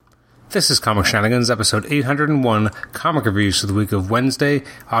This is Comic Shenanigans, episode 801, comic reviews for the week of Wednesday,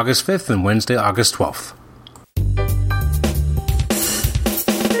 August 5th and Wednesday, August 12th.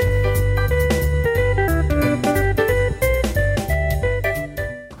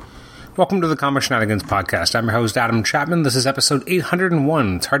 Welcome to the Comic Shenanigans podcast. I'm your host, Adam Chapman. This is episode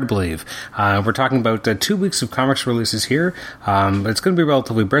 801. It's hard to believe. We're talking about 2 weeks of comics releases here. It's going to be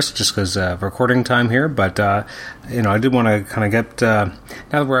relatively brisk just because of recording time here, but I did want to kind of get, now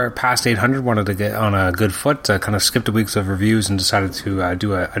that we're past 800, wanted to get on a good foot, kind of skipped a week's of reviews and decided to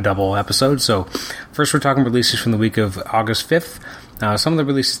do a double episode. So first we're talking releases from the week of August 5th. Some of the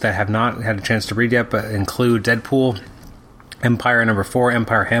releases that I have not had a chance to read yet but include Deadpool, Empire number 4,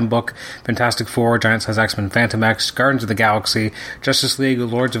 Empire Handbook, Fantastic Four, Giant Size X-Men, Phantom X, Guardians of the Galaxy, Justice League,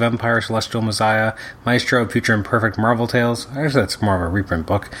 Lords of Empire, Celestial Messiah, Maestro, Future Imperfect, Marvel Tales, actually that's more of a reprint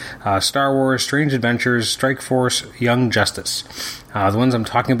book, Star Wars, Strange Adventures, Strike Force, Young Justice. The ones I'm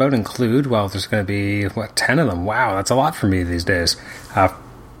talking about include, well, there's going to be, 10 of them? Wow, that's a lot for me these days.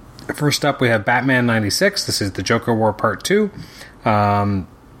 First up, we have Batman 96. This is the Joker War Part 2. And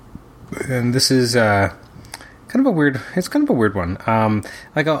this is kind of a weird one.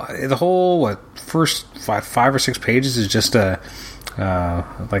 The whole first five or six pages is just a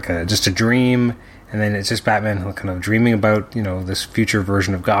dream, and then it's just Batman kind of dreaming about this future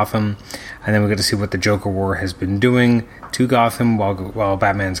version of Gotham, and then we get to see what the Joker War has been doing to Gotham while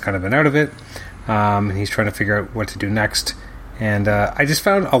Batman's kind of been out of it, and he's trying to figure out what to do next. And I just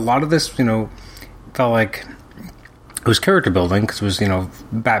found a lot of this felt like it was character building because it was,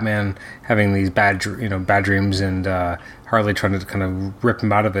 Batman having these bad dreams and Harley trying to kind of rip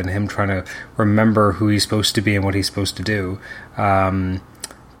him out of it and him trying to remember who he's supposed to be and what he's supposed to do.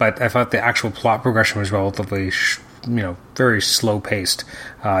 But I thought the actual plot progression was relatively, very slow paced.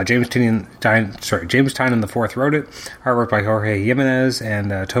 James Tynion IV wrote it. Artwork by Jorge Jimenez and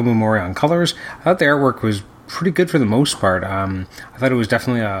Tomu Mori on colors. I thought the artwork was pretty good for the most part. I thought it was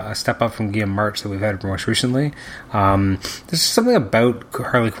definitely a step up from Guillaume March that we've had most recently. There's something about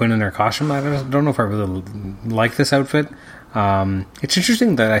Harley Quinn in her costume. I don't know if I really like this outfit. It's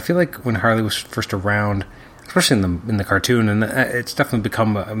interesting that I feel like when Harley was first around, especially in the cartoon, and it's definitely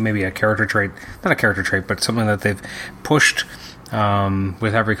become maybe a character trait, not a character trait, but something that they've pushed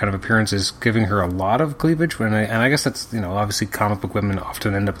with every kind of appearance, is giving her a lot of cleavage. And I guess that's, obviously comic book women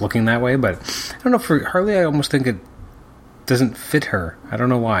often end up looking that way, but I don't know, for Harley, I almost think it doesn't fit her. I don't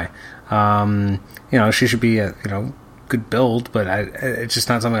know why. She should be a, good build, but it's just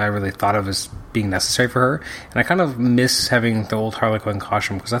not something I really thought of as being necessary for her. And I kind of miss having the old Harley Quinn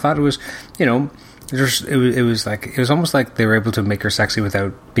costume, because I thought it was, it was almost like they were able to make her sexy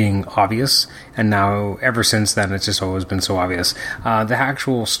without being obvious, and now ever since then it's just always been so obvious. The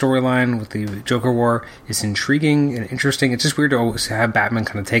actual storyline with the Joker War is intriguing and interesting. It's just weird to always have Batman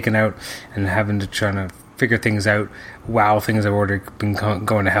kind of taken out and having to try to figure things out while things have already been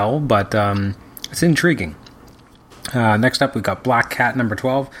going to hell, but it's intriguing. Next up, we've got Black Cat number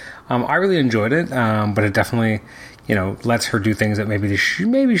 12. I really enjoyed it, but it definitely lets her do things that maybe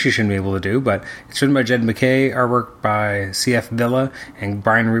she shouldn't be able to do. But it's written by Jed MacKay, artwork by C.F. Villa and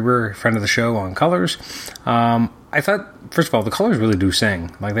Brian Reber, friend of the show, on colors. I thought, first of all, the colors really do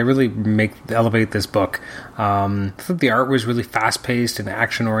sing. Like, they really elevate this book. I thought the art was really fast-paced and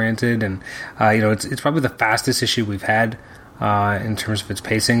action-oriented, and it's probably the fastest issue we've had in terms of its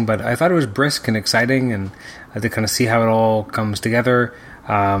pacing. But I thought it was brisk and exciting, and to kind of see how it all comes together.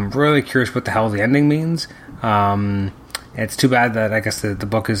 Really curious what the hell the ending means. It's too bad that I guess the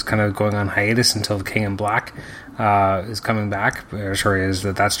book is kind of going on hiatus until The King in Black is coming back. Is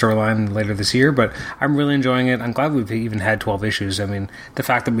that storyline later this year, but I'm really enjoying it. I'm glad we've even had 12 issues. I mean, the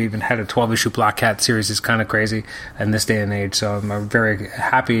fact that we even had a 12-issue Black Cat series is kind of crazy in this day and age, so I'm very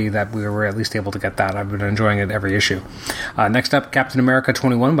happy that we were at least able to get that. I've been enjoying it every issue. Next up, Captain America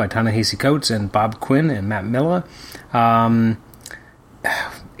 21 by Ta-Nehisi Coates and Bob Quinn and Matt Milla.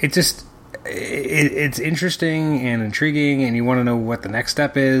 It's interesting and intriguing, and you want to know what the next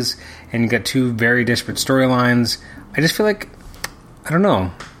step is, and you got two very disparate storylines. I just feel like, I don't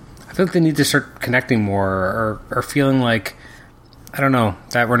know, I feel like they need to start connecting more, or feeling like, I don't know,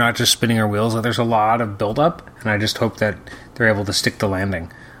 that we're not just spinning our wheels. Like, there's a lot of build-up, and I just hope that they're able to stick the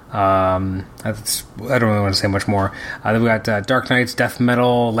landing. I don't really want to say much more. Then we got Dark Knights, Death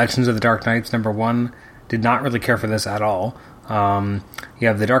Metal, Legends of the Dark Knights, number 1. Did not really care for this at all. You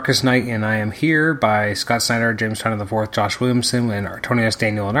have The Darkest Night and I Am Here by Scott Snyder, James Tynion IV, Josh Williamson, and Tony S.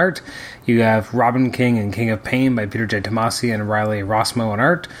 Daniel on art. You have Robin King and King of Pain by Peter J. Tomasi and Riley Rossmo on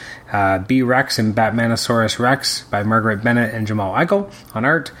art. B-Rex and Batmanosaurus Rex by Margaret Bennett and Jamal Eichel on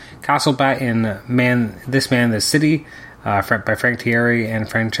art. Castle Bat and This Man, This City by Frank Thierry and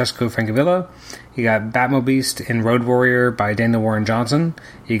Francesco Francavilla. You got Batmobeast in Road Warrior by Daniel Warren Johnson.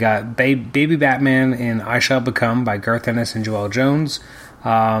 You got Baby Batman in I Shall Become by Garth Ennis and Joelle Jones.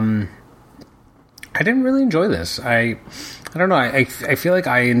 I didn't really enjoy this. I don't know. I feel like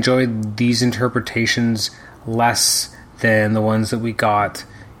I enjoyed these interpretations less than the ones that we got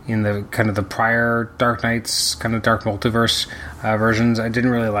in the kind of the prior Dark Knights, kind of Dark Multiverse versions. I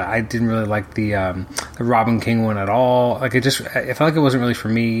didn't really like the Robin King one at all. Like, I felt like it wasn't really for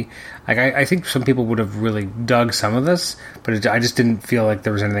me. Like, I think some people would have really dug some of this, but I just didn't feel like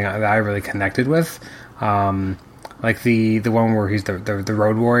there was anything that I really connected with. Like the one where he's the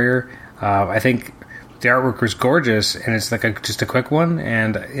Road Warrior. I think the artwork was gorgeous, and it's like just a quick one,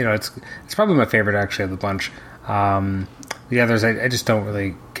 and it's probably my favorite actually of the bunch. The others, I just don't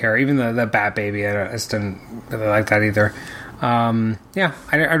really care. Even the Bat Baby, I just didn't really like that either. I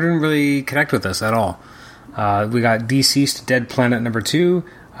didn't really connect with this at all. We got Deceased Dead Planet number 2.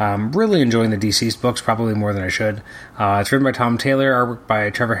 Really enjoying the Deceased books, probably more than I should. It's written by Tom Taylor, artwork by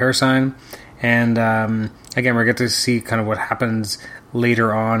Trevor Hairsine. And again, we're going to see kind of what happens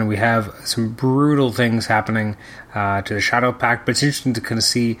later on. We have some brutal things happening to the Shadow Pact, but it's interesting to kind of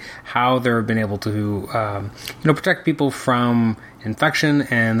see how they've been able to protect people from infection,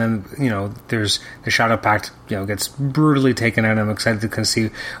 and then there's the Shadow Pact gets brutally taken out. I'm excited to kind of see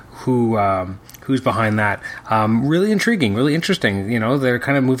who's behind that. Really intriguing, really interesting. They're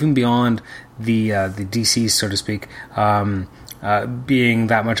kind of moving beyond the DC, so to speak. Being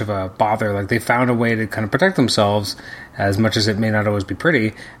that much of a bother. Like, they found a way to kind of protect themselves, as much as it may not always be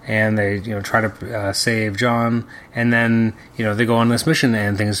pretty, and they try to save John, and then they go on this mission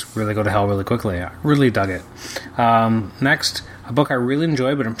and things really go to hell really quickly. I really dug it. Next, a book I really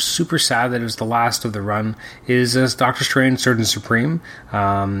enjoyed, but I'm super sad that it was the last of the run, is Doctor Strange Surgeon Supreme, in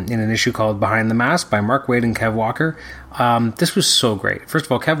an issue called Behind the Mask by Mark Waid and Kev Walker. This was so great. First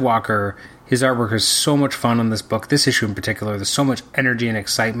of all, Kev Walker, his artwork is so much fun on this book. This issue in particular, there's so much energy and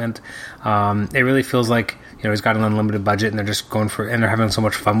excitement. It really feels like he's got an unlimited budget, and they're just going for, and they're having so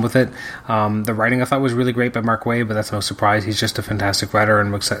much fun with it. The writing I thought was really great by Mark Waid, but that's no surprise. He's just a fantastic writer,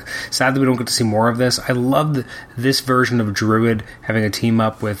 and I'm sad that we don't get to see more of this. I loved this version of Druid having a team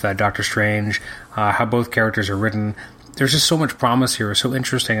up with Doctor Strange. How both characters are written. There's just so much promise here. It's so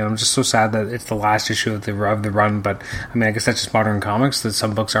interesting, and I'm just so sad that it's the last issue of the run. But I mean, I guess that's just modern comics, that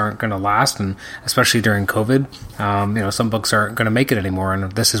some books aren't going to last, and especially during COVID, some books aren't going to make it anymore,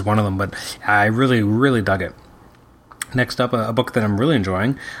 and this is one of them. But I really, really dug it. Next up, a book that I'm really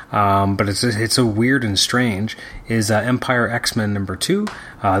enjoying, but it's a weird and strange, is Empire X-Men number 2.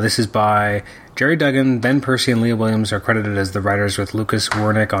 This is by Jerry Duggan. Ben Percy and Leah Williams are credited as the writers, with Lucas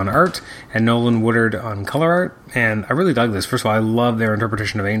Wernick on art and Nolan Woodard on color art. And I really dug this. First of all, I love their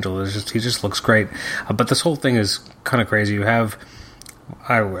interpretation of Angel. He just looks great. But this whole thing is kind of crazy. You have,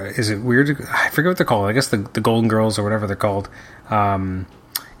 is it weird? I forget what they're called. I guess the Golden Girls or whatever they're called. And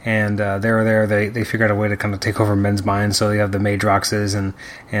they figure out a way to kind of take over men's minds. So you have the Madroxes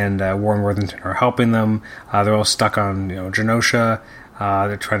and Warren Worthington are helping them. They're all stuck on Genosha.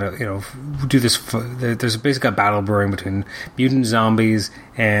 They're trying to do this. There's basically a battle brewing between mutant zombies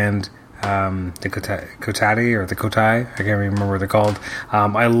and the Kotati or the Kotai. I can't remember what they're called.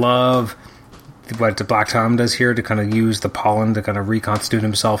 I love what Black Tom does here to kind of use the pollen to kind of reconstitute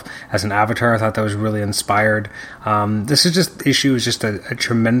himself as an avatar. I thought that was really inspired. This issue is just a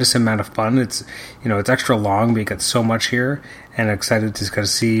tremendous amount of fun. It's it's extra long, but you get so much here, and I'm excited to kind of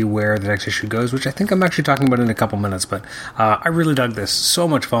see where the next issue goes, which I think I'm actually talking about in a couple minutes. But I really dug this. So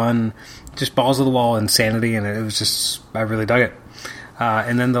much fun, just balls to the wall insanity, and it was just, I really dug it.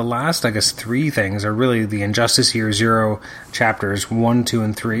 And then the last, I guess, 3 things are really the Injustice Year Zero chapters 1, 2,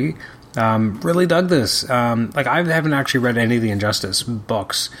 and 3. Really dug this. I haven't actually read any of the Injustice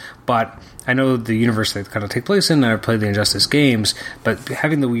books, but I know the universe they kind of take place in, and I've played the Injustice games, but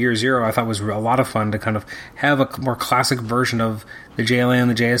having the Year Zero I thought was a lot of fun to kind of have a more classic version of the JLA and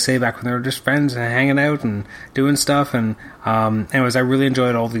the JSA back when they were just friends and hanging out and doing stuff. And anyways, I really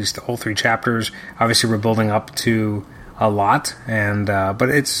enjoyed all 3 chapters. Obviously, we're building up to a lot, and but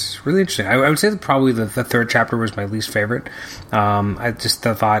it's really interesting. I would say that probably the 3rd chapter was my least favorite. I just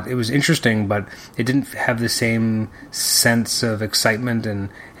thought it was interesting, but it didn't have the same sense of excitement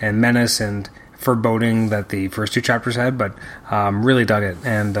and menace and foreboding that the first 2 chapters had. But really dug it,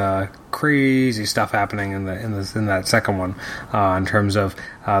 and crazy stuff happening in that second one, in terms of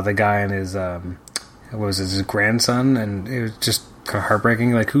the guy and his his grandson, and it was just kind of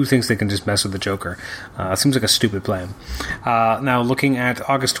heartbreaking. Like, who thinks they can just mess with the Joker? It seems like a stupid plan. Now, looking at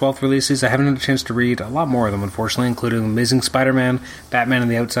August 12th releases, I haven't had a chance to read a lot more of them, unfortunately, including Amazing Spider-Man, Batman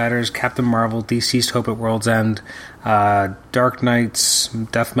and the Outsiders, Captain Marvel, Deceased Hope at World's End, Dark Knights,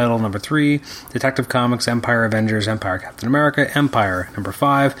 Death Metal #3, Detective Comics, Empire Avengers, Empire Captain America, Empire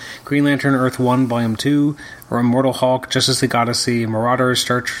 #5, Green Lantern Earth 1 Volume 2, or Immortal Hulk, Justice League Odyssey, Marauders,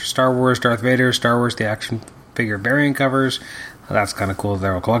 Star Wars Darth Vader, Star Wars the action figure variant covers. That's kind of cool.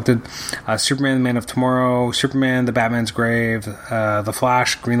 They're all collected. Superman, The Man of Tomorrow, Superman, The Batman's Grave, The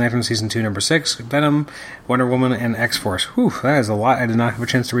Flash, Green Lantern Season 2, #6, Venom, Wonder Woman, and X-Force. Whew, that is a lot I did not have a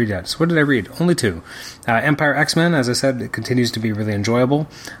chance to read yet. So what did I read? Only 2. Empire X-Men, as I said, it continues to be really enjoyable.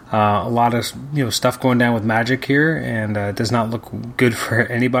 A lot of stuff going down with magic here, and it does not look good for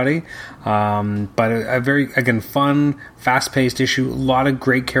anybody. But a very, again, fun, fast-paced issue. A lot of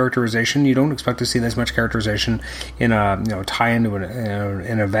great characterization. You don't expect to see this much characterization in a tie-in to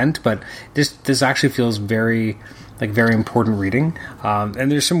an event, but this actually feels very important reading.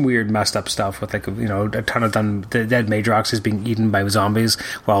 And there's some weird messed up stuff with a ton of the dead Madrox is being eaten by zombies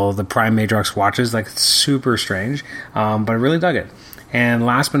while the Prime Madrox watches. Like, it's super strange, but I really dug it. And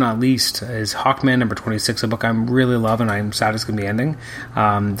last but not least is Hawkman #26, a book I'm really loving. I'm sad it's going to be ending.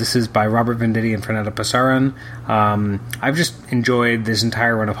 This is by Robert Venditti and Fernanda Pasaran. I've just enjoyed this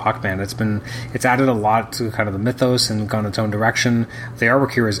entire run of Hawkman. It's added a lot to kind of the mythos and gone its own direction. The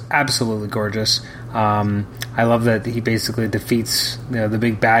artwork here is absolutely gorgeous. I love that he basically defeats the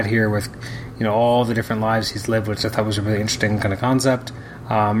big bad here with all the different lives he's lived, which I thought was a really interesting kind of concept.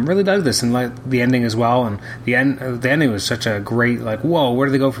 Really dug this, and like the ending as well. And the ending was such a great, whoa, where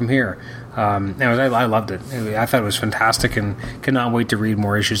do they go from here? I loved it. I thought it was fantastic, and cannot wait to read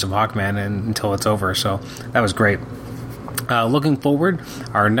more issues of Hawkman until it's over. So that was great. Looking forward,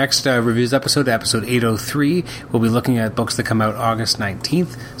 our next reviews episode 803, we'll be looking at books that come out August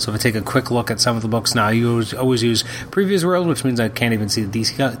 19th. So if I take a quick look at some of the books now, you always use Previews World, which means I can't even see the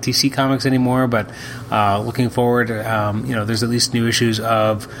DC Comics anymore, but looking forward, there's at least new issues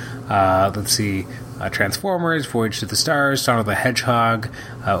of, Transformers, Voyage to the Stars, Sonic the Hedgehog.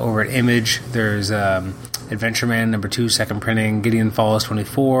 Over at Image, there's Adventure Man #2, second printing, Gideon Falls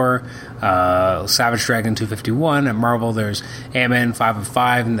 24, Savage Dragon 251. At Marvel, there's Ant-Man 5 of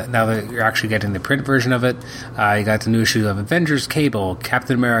 5, now that you're actually getting the print version of it. You got the new issue of Avengers, Cable,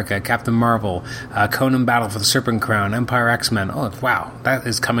 Captain America, Captain Marvel, Conan Battle for the Serpent Crown, Empire X-Men. Oh, wow, that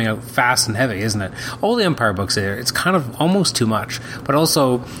is coming out fast and heavy, isn't it? All the Empire books there, it's kind of almost too much, but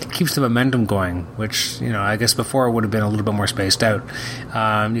also keeps the momentum going, which, I guess before it would have been a little bit more spaced out.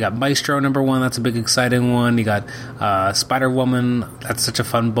 You got Maestro #1, that's a big exciting one. You got Spider-Woman, that's such a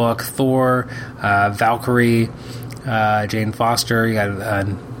fun book. Thor, Valkyrie, Jane Foster. You got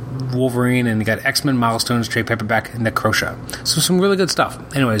Wolverine, and you got X-Men Milestones, trade paperback, and Necrosha. So some really good stuff.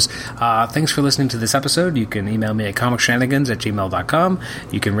 Anyways, thanks for listening to this episode. You can email me at comicshenanigans@gmail.com.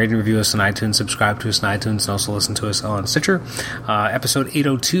 You can rate and review us on iTunes, subscribe to us on iTunes, and also listen to us on Stitcher. Episode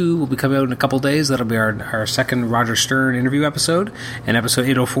 802 will be coming out in a couple days. That'll be our second Roger Stern interview episode. And episode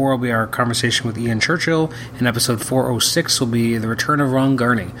 804 will be our conversation with Ian Churchill. And episode 406 will be the return of Ron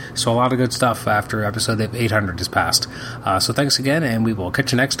Gurney. So a lot of good stuff after episode 800 is passed. So thanks again, and we will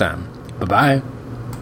catch you next time. Bye-bye.